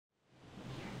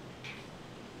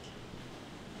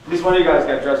least one of you guys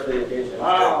got dressed for the occasion.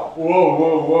 Wow.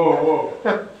 Whoa.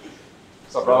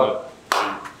 What's up, brother?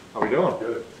 How we doing?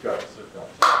 Good. Good.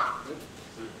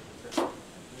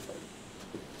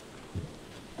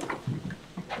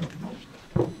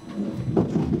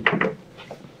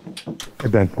 Hey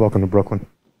Ben, welcome to Brooklyn.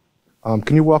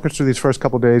 Can you walk us through these first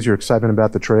couple of days, your excitement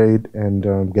about the trade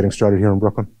and getting started here in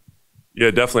Brooklyn?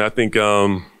 Yeah, definitely. I think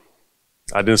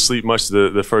I didn't sleep much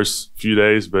the first few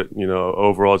days, but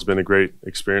overall it's been a great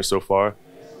experience so far.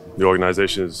 The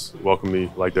organization has welcomed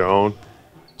me like their own.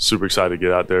 Super excited to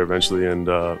get out there eventually and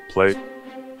play.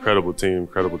 Incredible team,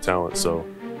 incredible talent. So,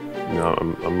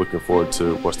 I'm looking forward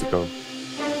to what's to come.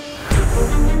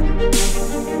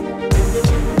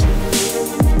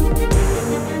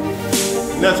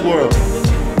 Nets world.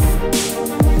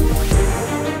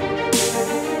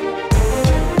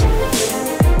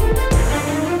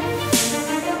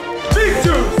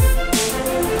 Victories!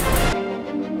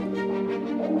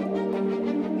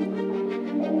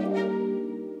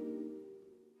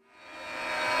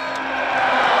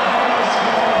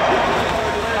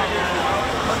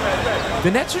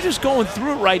 The Nets are just going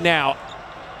through it right now.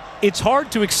 It's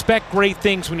hard to expect great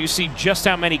things when you see just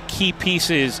how many key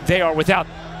pieces they are without.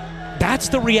 That's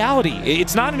the reality.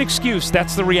 It's not an excuse.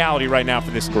 That's the reality right now for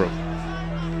this group.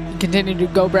 Continue to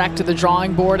go back to the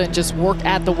drawing board and just work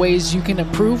at the ways you can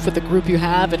improve with the group you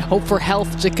have and hope for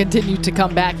health to continue to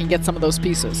come back and get some of those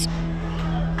pieces.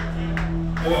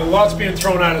 A lot's being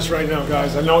thrown at us right now,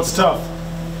 guys. I know it's tough.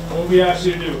 What we ask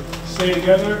you to do, stay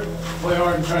together, play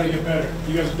hard, and try to get better.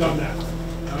 You guys have done that.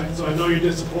 All right? So I know you're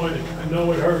disappointed. I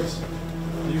know it hurts.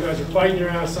 You guys are fighting your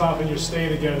ass off and you're staying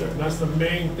together. And that's the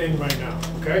main thing right now,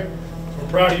 okay? We're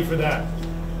proud of you for that.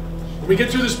 When we get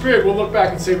through this period, we'll look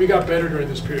back and say we got better during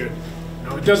this period.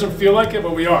 It doesn't feel like it,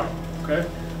 but we are, okay?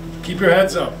 Keep your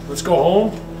heads up. Let's go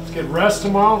home. Let's get rest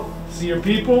tomorrow. See your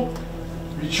people.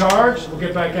 Recharge. We'll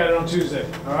get back at it on Tuesday,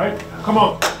 all right? Come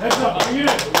on. Heads up. Bring it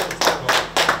in.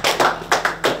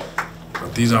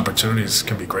 These opportunities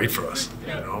can be great for us.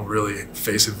 Really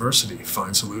face adversity,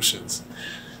 find solutions.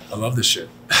 I love this shit.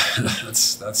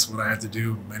 That's what I had to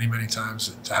do many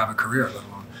times to have a career, let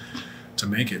alone to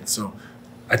make it. So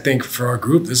I think for our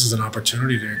group, this is an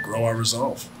opportunity to grow our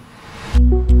resolve.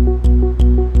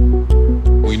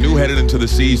 We knew headed into the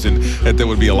season that there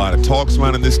would be a lot of talk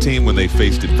surrounding this team when they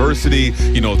faced adversity.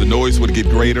 The noise would get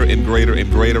greater and greater and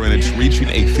greater, and it's reaching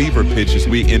a fever pitch as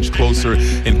we inch closer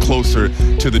and closer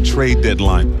to the trade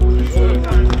deadline.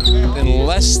 In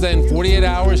less than 48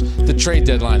 hours, the trade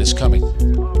deadline is coming.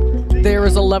 There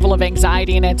is a level of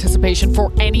anxiety and anticipation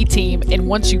for any team, and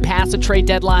once you pass a trade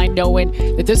deadline knowing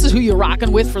that this is who you're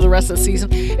rocking with for the rest of the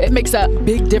season, it makes a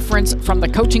big difference from the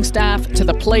coaching staff to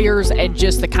the players and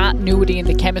just the continuity and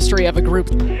the chemistry of a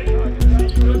group.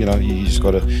 You just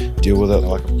got to deal with it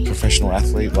like a professional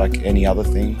athlete, like any other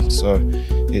thing. So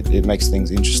it makes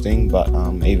things interesting, but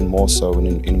even more so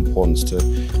in importance to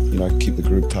keep the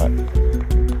group tight.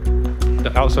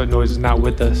 The outside noise is not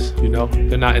with us,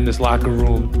 They're not in this locker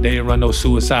room. They didn't run no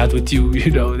suicides with you, They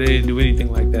didn't do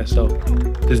anything like that. So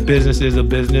this business is a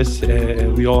business,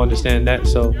 and we all understand that.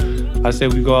 So I say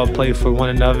we go out and play for one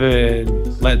another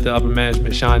and let the upper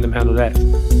management shine them handle that.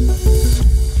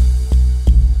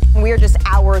 We are just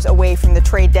hours away from the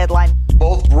trade deadline.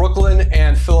 Both Brooklyn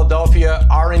and Philadelphia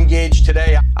are engaged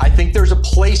today. I think there's a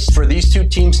place for these two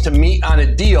teams to meet on a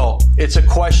deal. It's a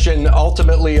question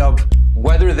ultimately of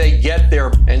whether they get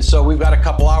there. And so we've got a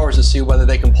couple hours to see whether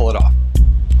they can pull it off.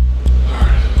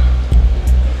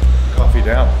 Coffee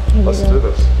down. Let's do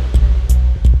this.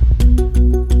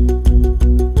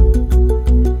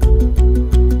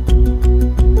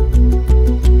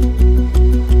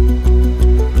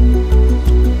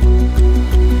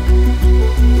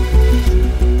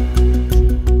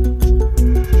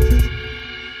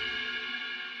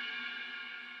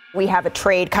 We have a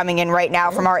trade coming in right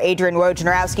now from our Adrian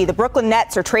Wojnarowski. The Brooklyn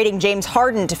Nets are trading James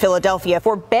Harden to Philadelphia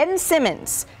for Ben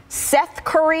Simmons, Seth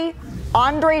Curry,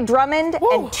 Andre Drummond,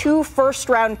 and 2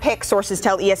 first-round picks, sources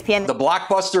tell ESPN. The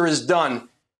blockbuster is done.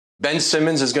 Ben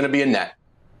Simmons is going to be a Net.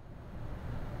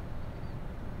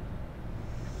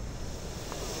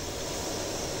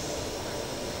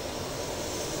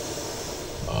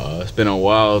 It's been a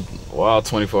wild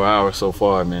 24 hours so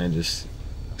far, man. Just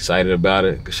excited about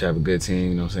it. Should have a good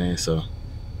team, So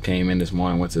came in this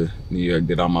morning, went to New York,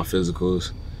 did all my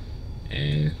physicals,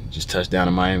 and just touched down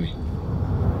in Miami.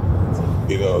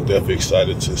 Definitely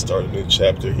excited to start a new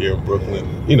chapter here in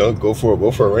Brooklyn. Go for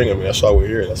a ring. I mean, that's why we're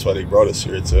here. That's why they brought us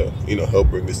here to, help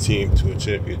bring this team to a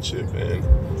championship. And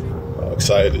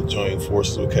excited to join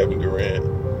forces with Kevin Durant,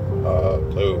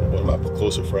 play with one of my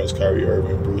closer friends, Kyrie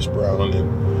Irving, Bruce Brown,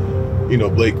 and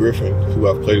Blake Griffin, who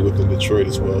I've played with in Detroit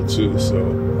as well too.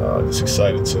 So just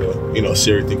excited to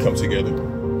see everything come together.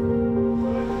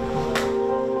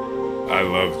 I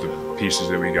love the pieces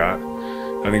that we got.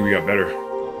 I think we got better.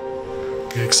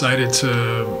 Excited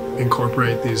to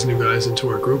incorporate these new guys into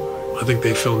our group. I think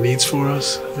they fill needs for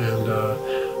us, and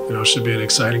it should be an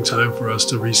exciting time for us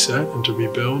to reset and to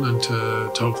rebuild and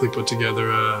to hopefully put together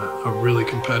a really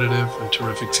competitive and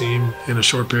terrific team in a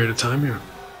short period of time here.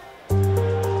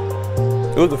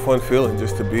 It was a fun feeling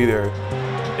just to be there.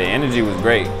 The energy was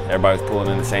great. Everybody was pulling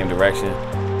in the same direction.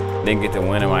 Didn't get to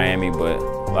win in Miami, but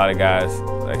a lot of guys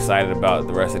are excited about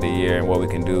the rest of the year and what we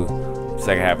can do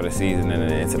second half of the season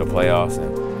and into the playoffs.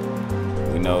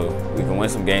 And we know we can win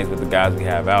some games with the guys we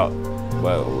have out,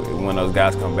 but when those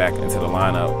guys come back into the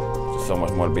lineup, there's so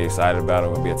much more to be excited about. It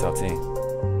will be a tough team.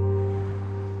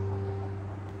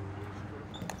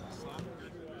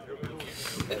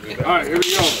 All right, here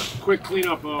we go. Quick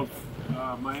cleanup of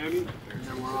Miami, and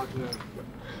then we're on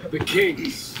to the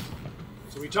Kings.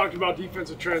 So we talked about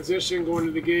defensive transition, going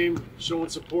into the game, showing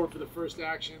support for the first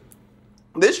action.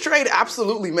 This trade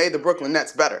absolutely made the Brooklyn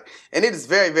Nets better, and it is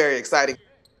very, very exciting.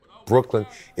 Brooklyn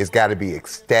has got to be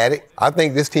ecstatic. I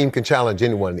think this team can challenge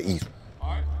anyone in the East.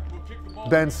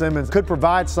 Ben Simmons could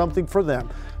provide something for them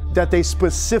that they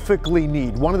specifically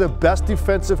need. One of the best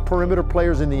defensive perimeter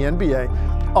players in the NBA,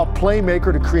 a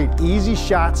playmaker to create easy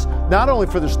shots, not only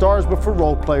for the stars, but for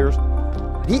role players.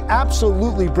 He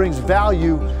absolutely brings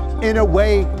value in a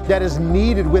way that is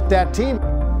needed with that team.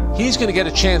 He's going to get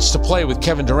a chance to play with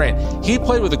Kevin Durant. He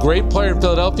played with a great player in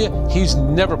Philadelphia. He's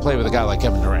never played with a guy like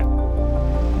Kevin Durant.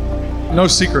 No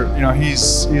secret,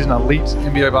 he's an elite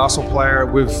NBA basketball player.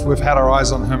 We've had our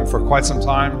eyes on him for quite some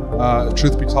time.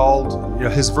 Truth be told,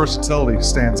 his versatility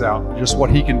stands out. Just what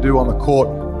he can do on the court.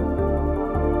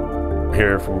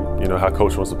 Hearing from how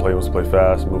coach wants to play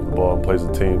fast, move the ball, and plays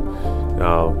the team.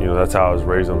 That's how I was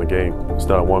raised on the game. It's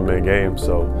not a one-man game,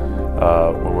 so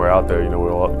when we're out there, we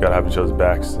all got to have each other's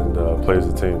backs and play as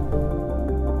a team.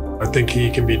 I think he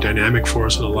can be dynamic for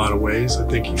us in a lot of ways. I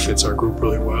think he fits our group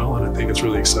really well, and I think it's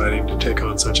really exciting to take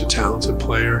on such a talented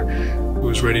player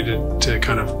who's ready to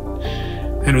kind of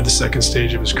enter the second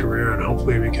stage of his career, and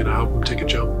hopefully we can help him take a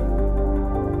jump.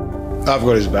 I've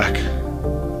got his back.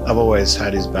 I've always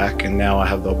had his back, and now I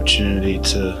have the opportunity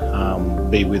to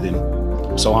be with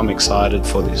him. So I'm excited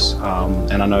for this,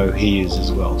 and I know he is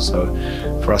as well. So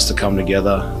for us to come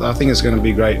together, I think it's going to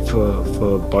be great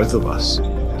for both of us.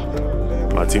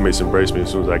 My teammates embraced me as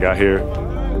soon as I got here.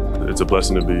 It's a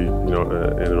blessing to be, in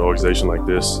an organization like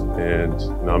this, and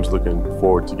I'm just looking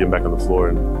forward to getting back on the floor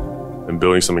and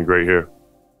building something great here.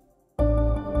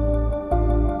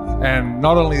 And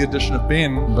not only the addition of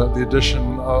Ben, but the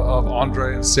addition of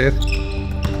Andre and Seth,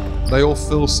 they all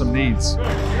fill some needs.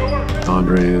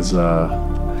 Andre is,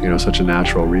 such a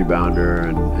natural rebounder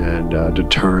and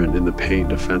deterrent in the paint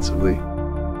defensively.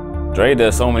 Dre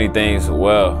does so many things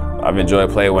well. I've enjoyed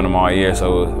playing with him all year,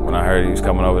 so when I heard he was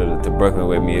coming over to Brooklyn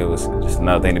with me, it was just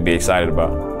another thing to be excited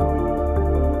about.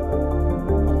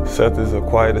 Seth is a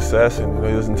quiet assassin.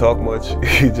 He doesn't talk much.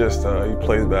 He just he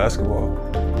plays basketball.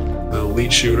 An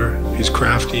elite shooter. He's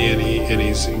crafty and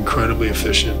he's incredibly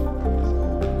efficient.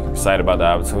 Excited about the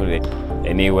opportunity.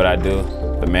 They need what I do.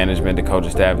 The management, the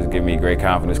coaching staff is giving me great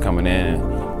confidence coming in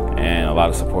and a lot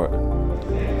of support.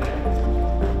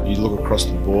 You look across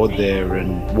the board there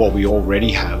and what we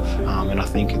already have, and I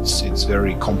think it's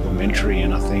very complementary,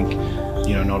 and I think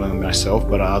not only myself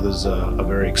but others are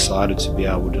very excited to be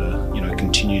able to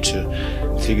continue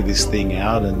to figure this thing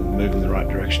out and move in the right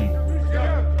direction.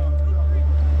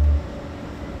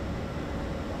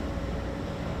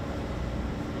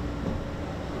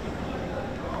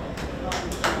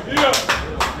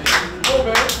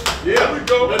 Here we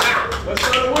go. Let's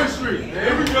start a win streak.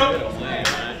 Here we go.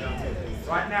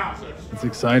 Right now. It's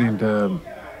exciting to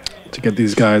get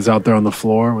these guys out there on the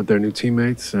floor with their new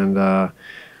teammates and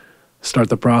start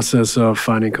the process of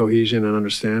finding cohesion and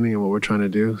understanding of what we're trying to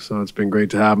do. So it's been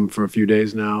great to have them for a few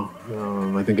days now.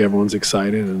 I think everyone's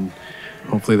excited, and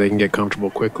hopefully they can get comfortable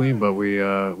quickly, but we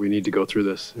need to go through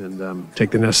this and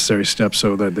take the necessary steps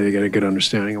so that they get a good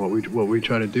understanding of what we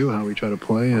try to do, how we try to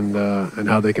play, and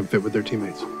how they can fit with their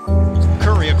teammates.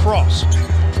 Curry across.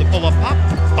 The pull-up up,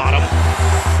 bottom.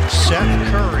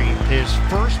 Seth Curry, his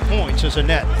first points as a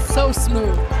net. So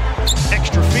smooth.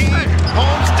 Extra feed.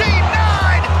 Holmes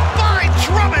denied by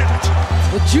Drummond.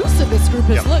 The juice in this group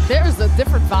is, look, there's a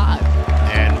different vibe.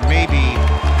 And maybe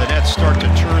the Nets start to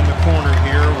turn the corner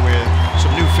here with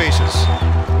some new faces.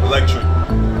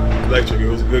 Electric. It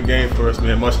was a good game for us,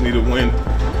 man. Much needed win.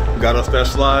 Got us that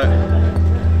slide.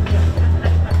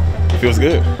 Feels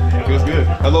good.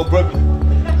 Hello, Brooklyn.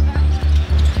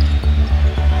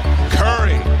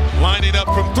 lining up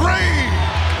from three.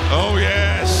 Oh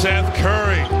yeah, Seth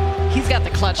Curry. He's got the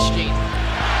clutch gene.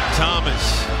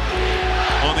 Thomas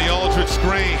on the Aldridge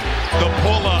screen. The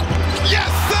pull-up. Yes,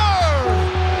 sir!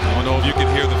 I don't know if you can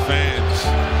hear the fans.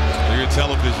 Your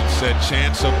television set,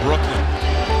 chance of Brooklyn.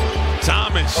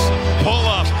 Thomas,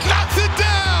 pull-up, knocks it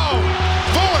down!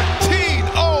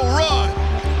 14-0 run.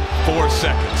 4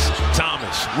 seconds.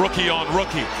 Thomas, rookie on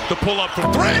rookie. The pull-up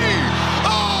from three.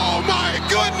 Oh, my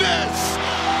goodness!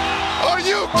 Are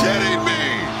you kidding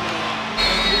me?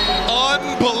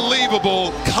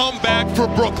 Unbelievable comeback for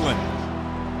Brooklyn.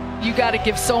 You got to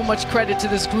give so much credit to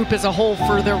this group as a whole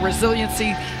for their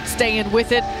resiliency, staying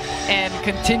with it, and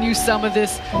continue some of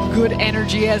this good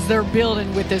energy as they're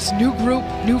building with this new group,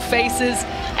 new faces,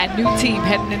 and new team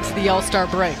heading into the All-Star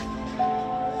break.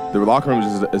 The locker room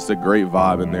is just a great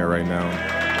vibe in there right now.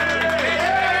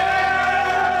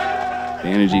 The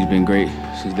energy's been great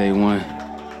since day one.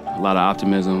 A lot of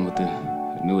optimism with the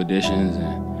new additions,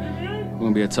 and we're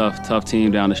gonna be a tough team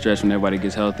down the stretch when everybody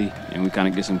gets healthy and we kind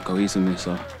of get some cohesiveness.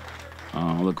 So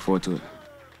I'm looking forward to it.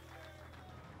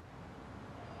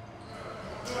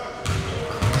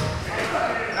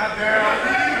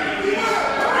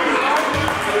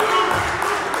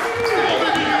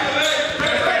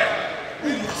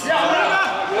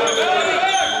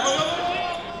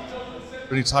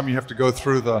 Anytime you have to go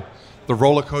through the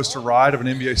roller coaster ride of an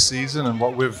NBA season and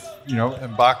what we've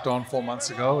embarked on 4 months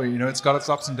ago, it's got its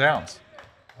ups and downs.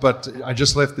 But I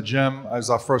just left the gym. It was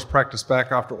our first practice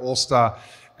back after All-Star,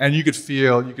 and you could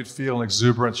feel an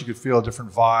exuberance. You could feel a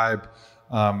different vibe.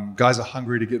 Guys are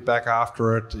hungry to get back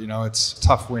after it. It's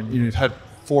tough when you've had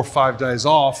 4 or 5 days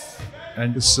off,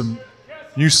 and there's some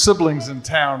new siblings in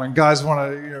town, and guys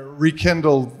want to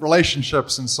rekindle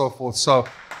relationships and so forth. So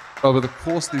over the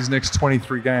course of these next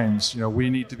 23 games, we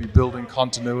need to be building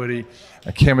continuity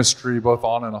and chemistry both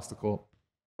on and off the court.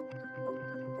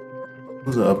 It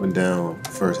was an up and down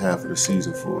first half of the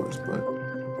season for us, but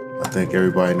I think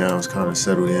everybody now is kind of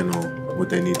settled in on what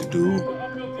they need to do.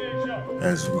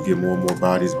 As we get more and more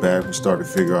bodies back, we start to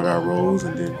figure out our roles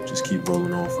and then just keep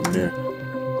rolling on from there.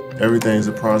 Everything's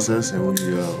a process, and we're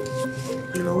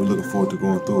looking forward to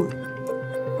going through it.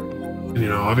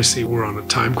 Obviously we're on a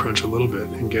time crunch a little bit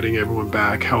and getting everyone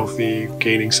back healthy,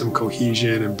 gaining some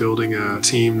cohesion and building a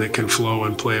team that can flow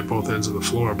and play at both ends of the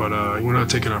floor. But we're not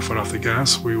taking our foot off the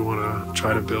gas. We want to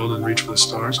try to build and reach for the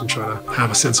stars and try to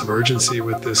have a sense of urgency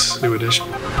with this new addition.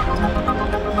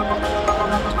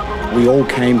 We all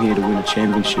came here to win a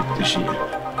championship this year.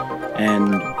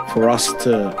 And for us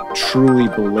to truly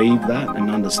believe that and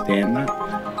understand that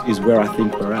is where I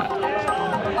think we're at.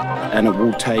 And it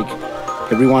will take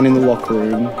everyone in the locker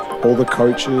room, all the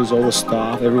coaches, all the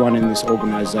staff, everyone in this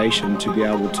organization to be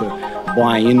able to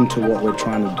buy into what we're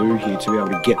trying to do here, to be able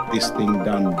to get this thing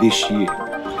done this year.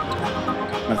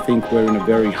 I think we're in a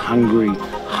very hungry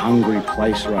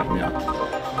place right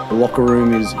now. The locker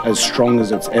room is as strong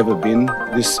as it's ever been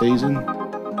this season.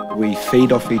 We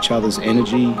feed off each other's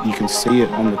energy. You can see it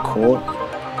on the court.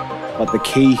 But the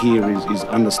key here is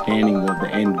understanding the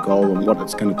end goal and what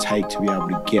it's going to take to be able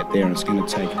to get there. And it's going to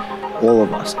take all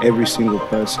of us, every single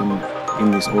person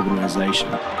in this organization.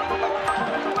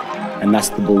 And that's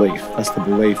the belief. That's the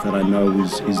belief that I know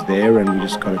is there, and we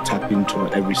just got to tap into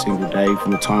it every single day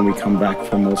from the time we come back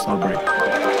from All-Star break.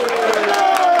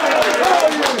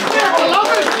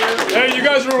 Hey, you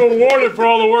guys were rewarded for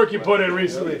all the work you put in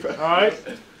recently, all right?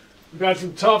 We've had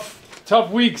some tough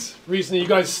weeks recently. You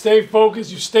guys stayed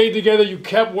focused, you stayed together, you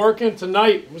kept working.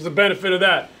 Tonight was the benefit of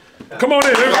that. Come on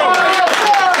in, here we go.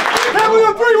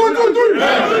 1, 2,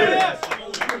 3.